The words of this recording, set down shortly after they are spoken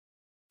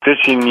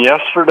Fishing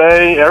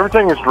yesterday,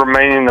 everything is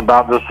remaining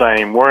about the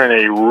same. We're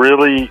in a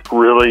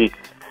really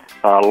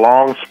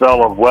long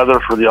spell of weather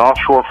for the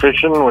offshore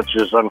fishing, which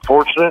is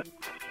unfortunate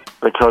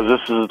because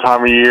this is the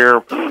time of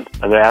year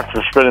and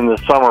after spending the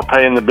summer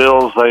paying the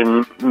bills,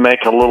 they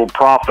make a little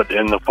profit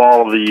in the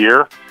fall of the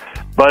year.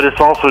 But it's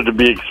also to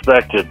be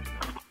expected.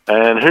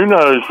 And who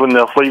knows when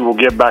the fleet will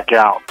get back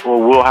out.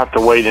 Well, we'll have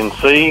to wait and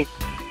see.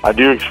 I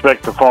do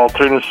expect the fall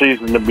tuna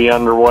season to be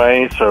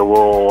underway, so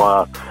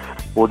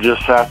we'll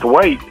just have to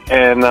wait.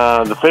 And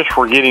the fish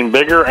were getting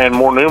bigger and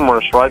more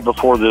numerous right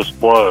before this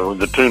blow,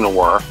 the tuna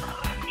were.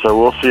 So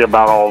we'll see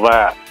about all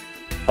that.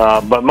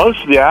 But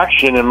most of the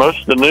action and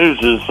most of the news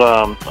is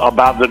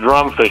about the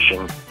drum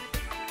fishing.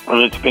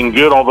 And it's been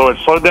good, although it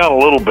slowed down a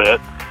little bit.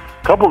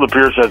 A couple of the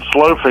piers had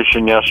slow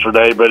fishing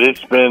yesterday, but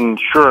it's been,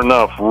 sure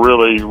enough,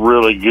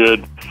 really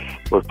good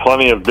with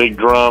plenty of big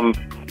drum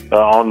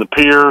on the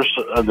piers.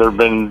 There have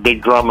been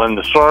big drum in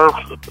the surf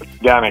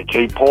down at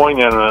Cape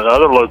Point and at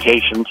other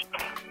locations.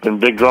 Been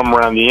big drum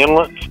around the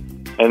inlets,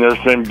 and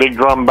there's been big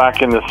drum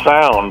back in the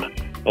Sound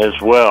as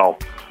well.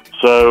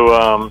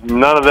 So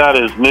none of that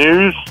is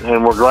news,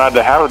 and we're glad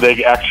to have it.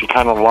 They actually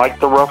kind of like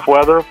the rough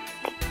weather.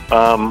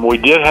 We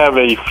did have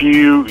a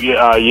few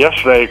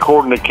yesterday,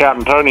 according to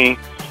Capt Tony,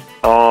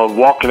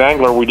 Walking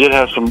Angler. We did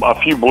have a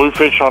few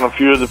bluefish on a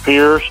few of the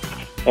piers,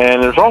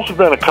 and there's also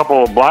been a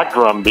couple of black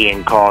drum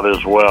being caught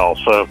as well.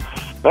 So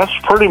that's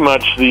pretty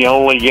much the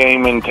only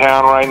game in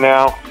town right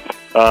now.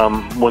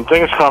 When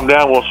things calm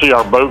down, we'll see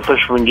our boat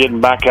fishermen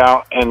getting back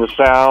out in the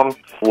Sound.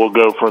 We'll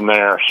go from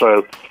there.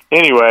 So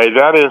anyway,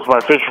 that is my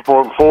fish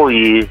report for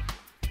you.